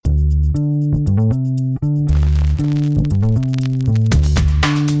Hello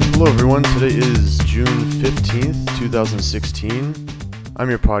everyone, today is June 15th, 2016. I'm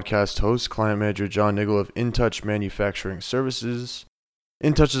your podcast host, Client Manager John Niggle of InTouch Manufacturing Services.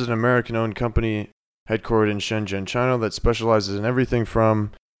 InTouch is an American-owned company headquartered in Shenzhen, China that specializes in everything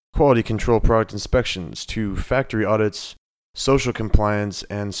from quality control product inspections to factory audits, social compliance,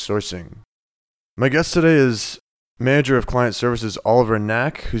 and sourcing. My guest today is Manager of Client Services Oliver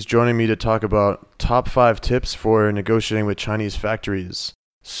Knack, who's joining me to talk about top 5 tips for negotiating with Chinese factories.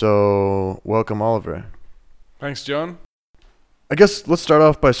 So, welcome, Oliver. Thanks, John. I guess let's start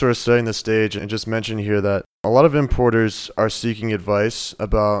off by sort of setting the stage and just mention here that a lot of importers are seeking advice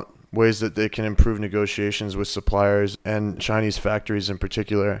about ways that they can improve negotiations with suppliers and Chinese factories in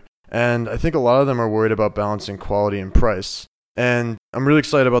particular. And I think a lot of them are worried about balancing quality and price. And I'm really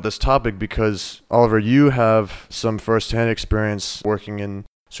excited about this topic because, Oliver, you have some first-hand experience working in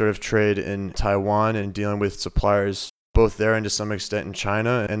sort of trade in Taiwan and dealing with suppliers both there and to some extent in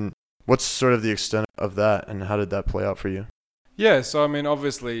China. And what's sort of the extent of that and how did that play out for you? Yeah, so I mean,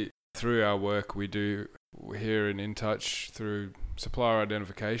 obviously through our work we do here in InTouch through supplier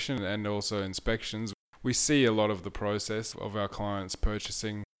identification and also inspections, we see a lot of the process of our clients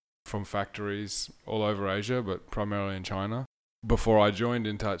purchasing from factories all over Asia, but primarily in China. Before I joined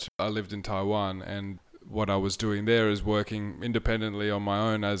InTouch, I lived in Taiwan, and what I was doing there is working independently on my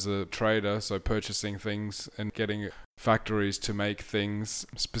own as a trader, so purchasing things and getting factories to make things,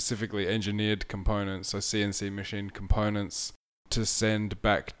 specifically engineered components, so CNC machine components, to send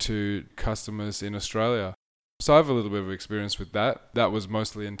back to customers in Australia. So I have a little bit of experience with that. That was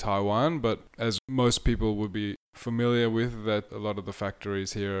mostly in Taiwan, but as most people would be familiar with, that a lot of the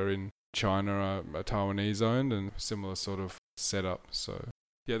factories here in China are Taiwanese owned and similar sort of setup. So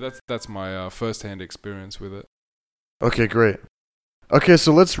yeah, that's my first-hand experience with it. Okay, great. Okay,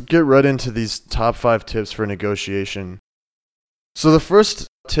 so let's get right into these top 5 tips for negotiation. So the first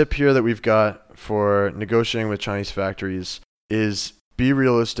tip here that we've got for negotiating with Chinese factories is be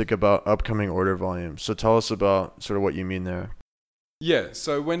realistic about upcoming order volume. So tell us about sort of what you mean there. Yeah,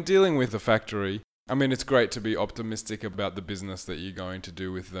 so when dealing with a factory, I mean, it's great to be optimistic about the business that you're going to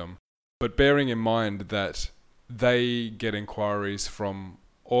do with them. But bearing in mind that they get inquiries from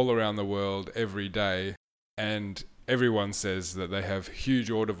all around the world every day, and everyone says that they have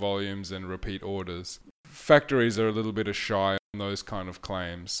huge order volumes and repeat orders. Factories are a little bit shy on those kind of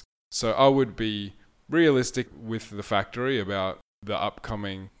claims. So I would be realistic with the factory about the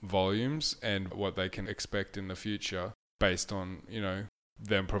upcoming volumes and what they can expect in the future based on,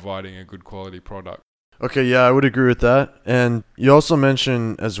 them providing a good quality product. Okay, yeah, I would agree with that. And you also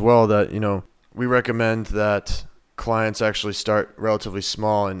mentioned as well that, we recommend that clients actually start relatively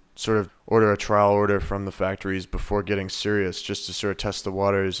small and sort of order a trial order from the factories before getting serious, just to sort of test the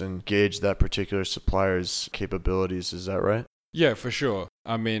waters and gauge that particular supplier's capabilities. Is that right? Yeah, for sure.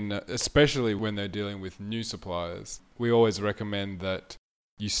 I mean, especially when they're dealing with new suppliers, we always recommend that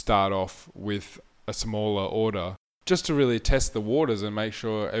you start off with a smaller order just to really test the waters and make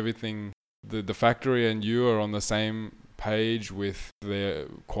sure everything, the factory and you are on the same page with their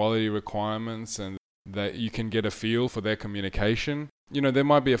quality requirements and that you can get a feel for their communication. There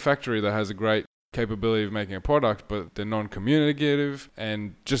might be a factory that has a great capability of making a product, but they're non-communicative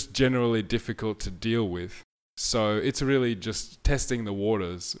and just generally difficult to deal with. So it's really just testing the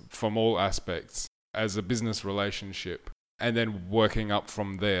waters from all aspects as a business relationship and then working up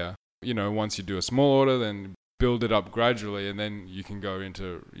from there. Once you do a small order, then build it up gradually and then you can go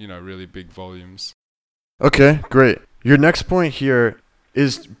into, really big volumes. Okay, great. Your next point here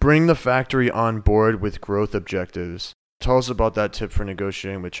is bring the factory on board with growth objectives. Tell us about that tip for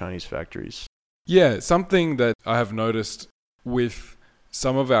negotiating with Chinese factories. Yeah, something that I have noticed with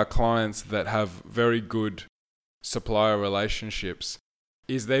some of our clients that have very good supplier relationships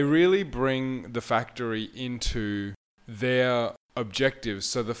is they really bring the factory into their objectives.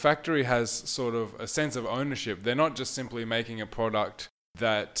 So the factory has sort of a sense of ownership. They're not just simply making a product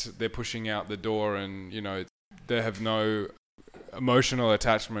that they're pushing out the door and, they have no emotional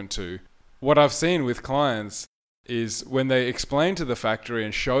attachment to. What I've seen with clients is when they explain to the factory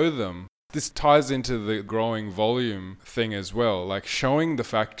and show them, this ties into the growing volume thing as well, like showing the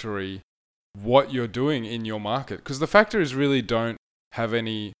factory what you're doing in your market, because the factories really don't have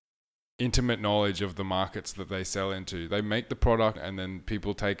any intimate knowledge of the markets that they sell into. They make the product and then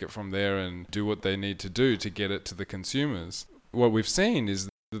people take it from there and do what they need to do to get it to the consumers. What we've seen is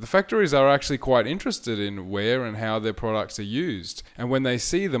that the factories are actually quite interested in where and how their products are used. And when they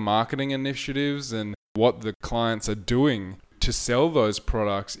see the marketing initiatives and what the clients are doing to sell those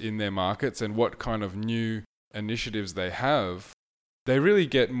products in their markets and what kind of new initiatives they have, they really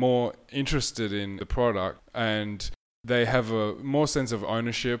get more interested in the product and they have a more sense of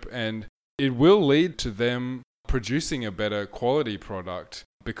ownership, and it will lead to them producing a better quality product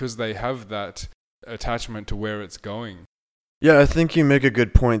because they have that attachment to where it's going. Yeah, I think you make a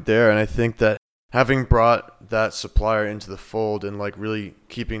good point there, and I think that having brought that supplier into the fold and like really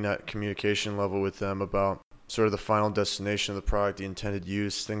keeping that communication level with them about sort of the final destination of the product, the intended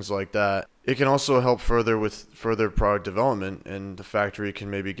use, things like that, it can also help further with further product development, and the factory can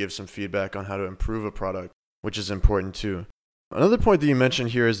maybe give some feedback on how to improve a product, which is important too. Another point that you mentioned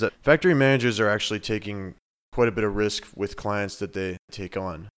here is that factory managers are actually taking quite a bit of risk with clients that they take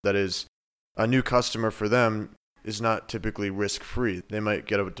on. That is, a new customer for them is not typically risk-free. They might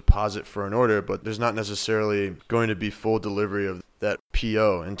get a deposit for an order, but there's not necessarily going to be full delivery of that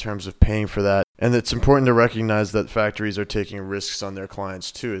PO in terms of paying for that. And it's important to recognize that factories are taking risks on their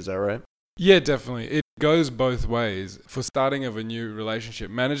clients too. Is that right? Yeah, definitely. It goes both ways. For starting of a new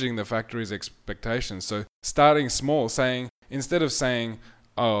relationship, managing the factory's expectations. So starting small, instead of saying,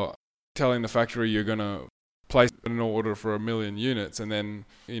 telling the factory you're going to place an order for 1 million units and then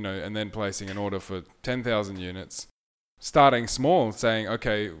placing an order for 10,000 units. Starting small, saying,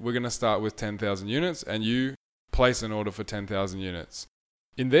 okay, we're going to start with 10,000 units and you place an order for 10,000 units.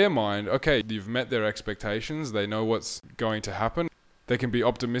 In their mind, okay, you've met their expectations. They know what's going to happen. They can be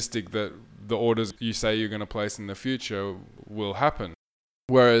optimistic that the orders you say you're going to place in the future will happen.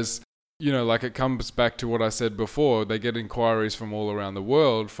 Whereas, like it comes back to what I said before, they get inquiries from all around the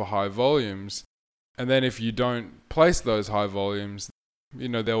world for high volumes. And then if you don't place those high volumes, they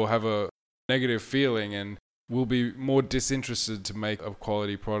will have a negative feeling and will be more disinterested to make a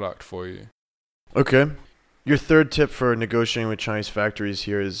quality product for you. Okay. Your third tip for negotiating with Chinese factories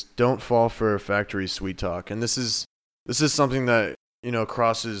here is don't fall for factory sweet talk. And this is something that,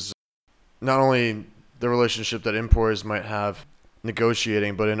 crosses not only the relationship that importers might have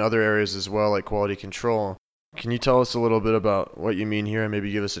negotiating, but in other areas as well, like quality control. Can you tell us a little bit about what you mean here and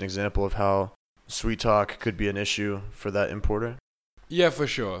maybe give us an example of how sweet talk could be an issue for that importer? Yeah, for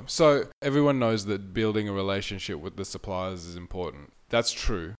sure. So everyone knows that building a relationship with the suppliers is important. That's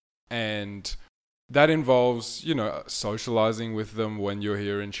true. And that involves, socializing with them when you're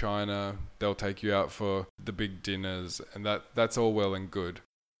here in China. They'll take you out for the big dinners, and that's all well and good.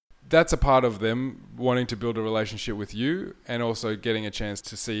 That's a part of them wanting to build a relationship with you and also getting a chance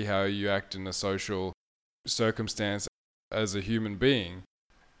to see how you act in a social circumstance as a human being.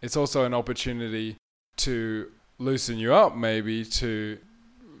 It's also an opportunity to loosen you up, maybe to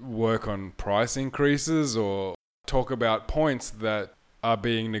work on price increases or talk about points that are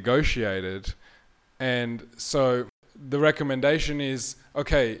being negotiated. And so the recommendation is,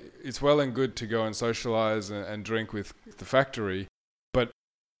 okay, it's well and good to go and socialize and drink with the factory, but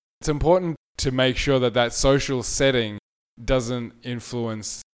it's important to make sure that social setting doesn't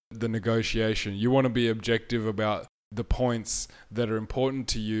influence the negotiation. You want to be objective about the points that are important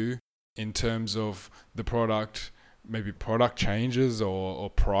to you in terms of the product, maybe product changes or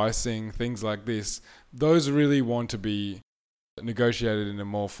pricing, things like this. Those really want to be negotiated in a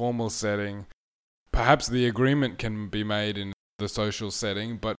more formal setting. Perhaps the agreement can be made in the social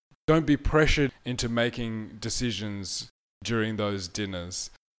setting, but don't be pressured into making decisions during those dinners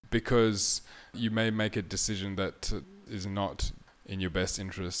because you may make a decision that is not in your best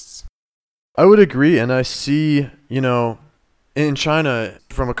interests. I would agree, and I see, in China,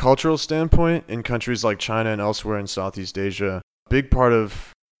 from a cultural standpoint, in countries like China and elsewhere in Southeast Asia, a big part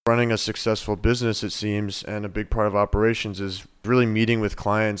of running a successful business, it seems, and a big part of operations is really meeting with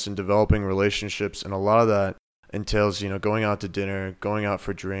clients and developing relationships, and a lot of that entails, going out to dinner, going out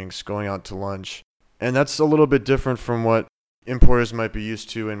for drinks, going out to lunch, and that's a little bit different from what importers might be used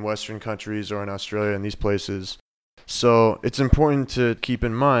to in Western countries or in Australia and these places. So it's important to keep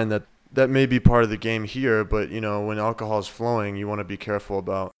in mind that may be part of the game here, but when alcohol is flowing, you want to be careful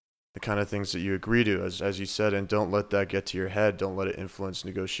about the kind of things that you agree to, as you said, and don't let that get to your head. Don't let it influence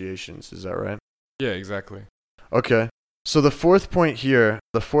negotiations. Is that right? Yeah, exactly. Okay. So the fourth point here,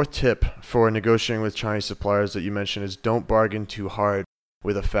 the fourth tip for negotiating with Chinese suppliers that you mentioned is don't bargain too hard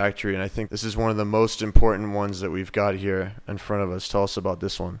with a factory. And I think this is one of the most important ones that we've got here in front of us. Tell us about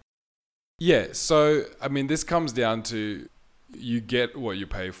this one. Yeah, so, this comes down to you get what you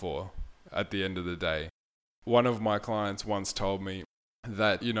pay for at the end of the day. One of my clients once told me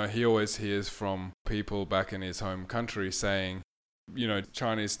that, he always hears from people back in his home country saying,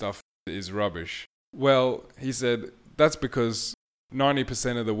 Chinese stuff is rubbish. Well, he said, that's because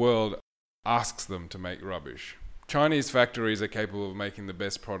 90% of the world asks them to make rubbish. Chinese factories are capable of making the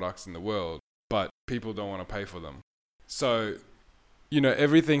best products in the world, but people don't want to pay for them. So,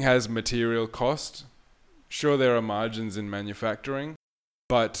 everything has material cost, Sure, there are margins in manufacturing,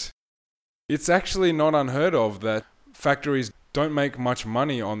 but it's actually not unheard of that factories don't make much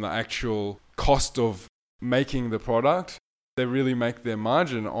money on the actual cost of making the product. They really make their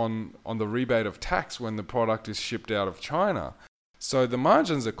margin on the rebate of tax when the product is shipped out of China. So the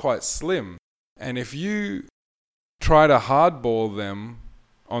margins are quite slim. And if you try to hardball them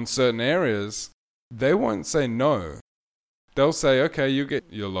on certain areas, they won't say no. They'll say, okay, you get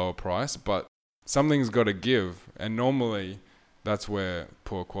your lower price, but something's got to give. And normally that's where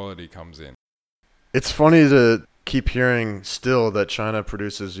poor quality comes in. It's funny to keep hearing still that China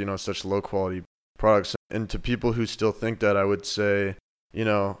produces, such low quality products. And to people who still think that, I would say,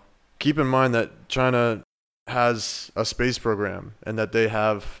 keep in mind that China has a space program and that they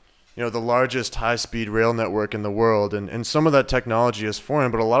have, the largest high-speed rail network in the world. And some of that technology is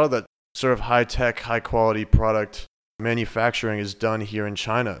foreign, but a lot of that sort of high-tech, high-quality product manufacturing is done here in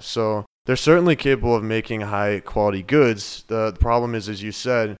China. So they're certainly capable of making high-quality goods. The problem is, as you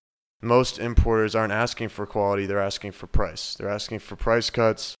said, most importers aren't asking for quality, they're asking for price. They're asking for price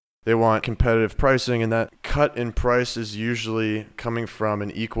cuts. They want competitive pricing, and that cut in price is usually coming from an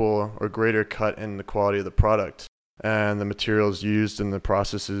equal or greater cut in the quality of the product and the materials used and the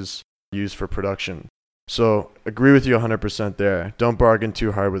processes used for production. So agree with you 100% there. Don't bargain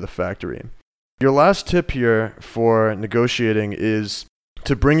too hard with a factory. Your last tip here for negotiating is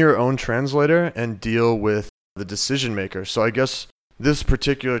to bring your own translator and deal with the decision maker. So I guess this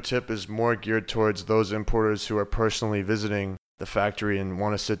particular tip is more geared towards those importers who are personally visiting the factory and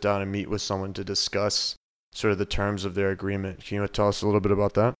want to sit down and meet with someone to discuss sort of the terms of their agreement. Can you tell us a little bit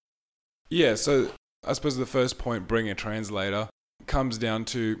about that? Yeah, so I suppose the first point, bring a translator, comes down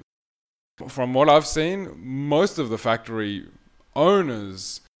to, from what I've seen, most of the factory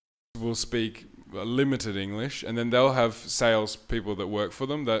owners will speak limited English, and then they'll have sales people that work for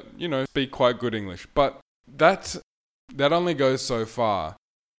them that, speak quite good English. But that only goes so far.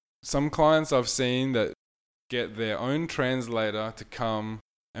 Some clients I've seen that get their own translator to come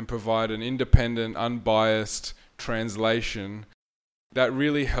and provide an independent, unbiased translation that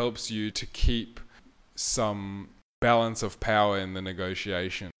really helps you to keep some balance of power in the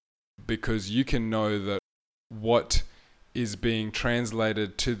negotiation, because you can know that what is being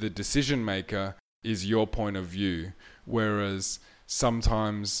translated to the decision maker is your point of view, whereas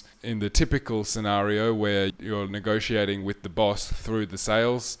sometimes in the typical scenario where you're negotiating with the boss through the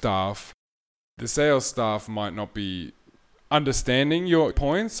sales staff might not be understanding your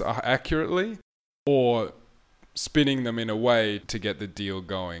points accurately or spinning them in a way to get the deal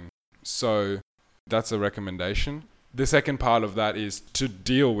going. So that's a recommendation. The second part of that is to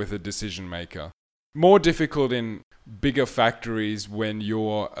deal with a decision maker. More difficult in bigger factories when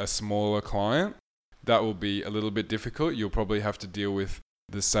you're a smaller client. That will be a little bit difficult. You'll probably have to deal with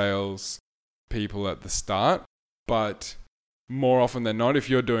the sales people at the start. But more often than not, if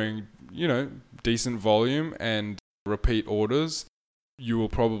you're doing, decent volume and repeat orders, you will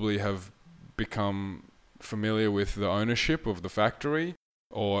probably have become familiar with the ownership of the factory,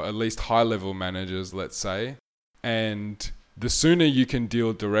 or at least high-level managers, let's say. And the sooner you can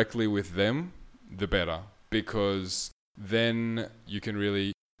deal directly with them, the better, because then you can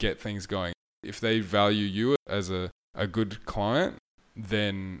really get things going. If they value you as a good client,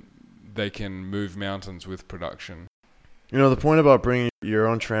 then they can move mountains with production. The point about bringing your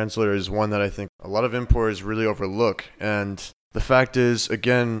own translator is one that I think a lot of importers really overlook. And the fact is,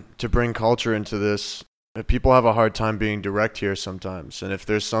 again, to bring culture into this, people have a hard time being direct here sometimes. And if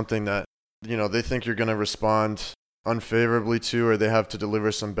there's something that, they think you're going to respond unfavorably to, or they have to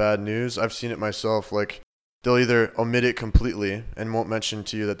deliver some bad news, I've seen it myself, like they'll either omit it completely and won't mention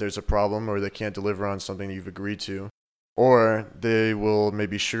to you that there's a problem or they can't deliver on something that you've agreed to, or they will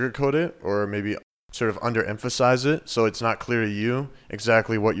maybe sugarcoat it or maybe sort of underemphasize it so it's not clear to you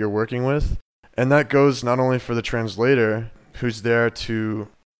exactly what you're working with. And that goes not only for the translator who's there to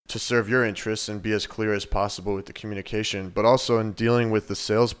serve your interests and be as clear as possible with the communication, but also in dealing with the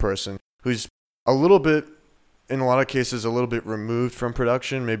salesperson who's a little bit, in a lot of cases, a little bit removed from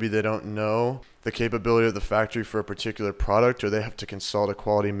production. Maybe they don't know the capability of the factory for a particular product, or they have to consult a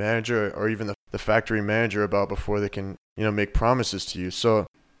quality manager or even the factory manager about before they can, make promises to you. So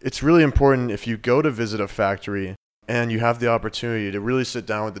it's really important, if you go to visit a factory and you have the opportunity to really sit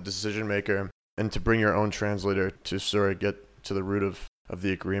down with the decision maker and to bring your own translator to sort of get to the root of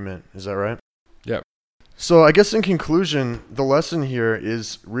the agreement. Is that right? Yeah. So I guess in conclusion, the lesson here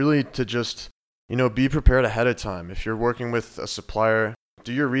is really to just, be prepared ahead of time. If you're working with a supplier,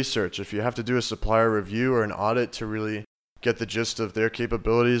 do your research. If you have to do a supplier review or an audit to really get the gist of their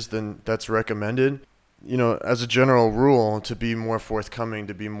capabilities, then that's recommended. As a general rule, to be more forthcoming,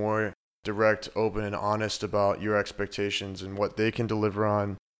 to be more direct, open, and honest about your expectations and what they can deliver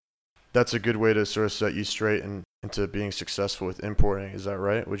on, that's a good way to sort of set you straight and into being successful with importing. Is that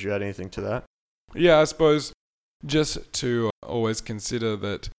right? Would you add anything to that? Yeah, I suppose just to always consider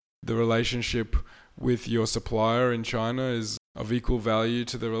that the relationship with your supplier in China is of equal value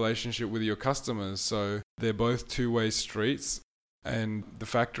to the relationship with your customers. So they're both two-way streets, and the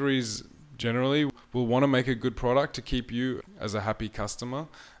factories generally will want to make a good product to keep you as a happy customer.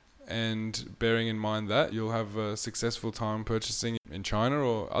 And bearing in mind that, you'll have a successful time purchasing in China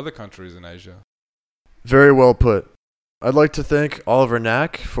or other countries in Asia. Very well put. I'd like to thank Oliver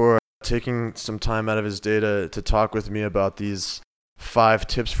Knack for taking some time out of his day to talk with me about these 5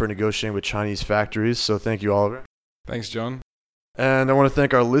 tips for negotiating with Chinese factories. So thank you, Oliver. Thanks, John. And I want to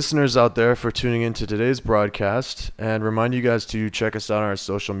thank our listeners out there for tuning in to today's broadcast and remind you guys to check us out on our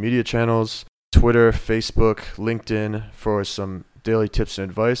social media channels, Twitter, Facebook, LinkedIn, for some daily tips and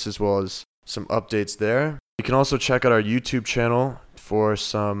advice, as well as some updates there. You can also check out our YouTube channel for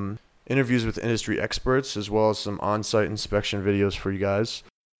some interviews with industry experts, as well as some on-site inspection videos for you guys.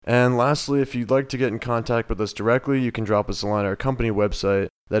 And lastly, if you'd like to get in contact with us directly, you can drop us a line at our company website.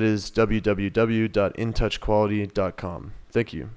 That is www.intouchquality.com. Thank you.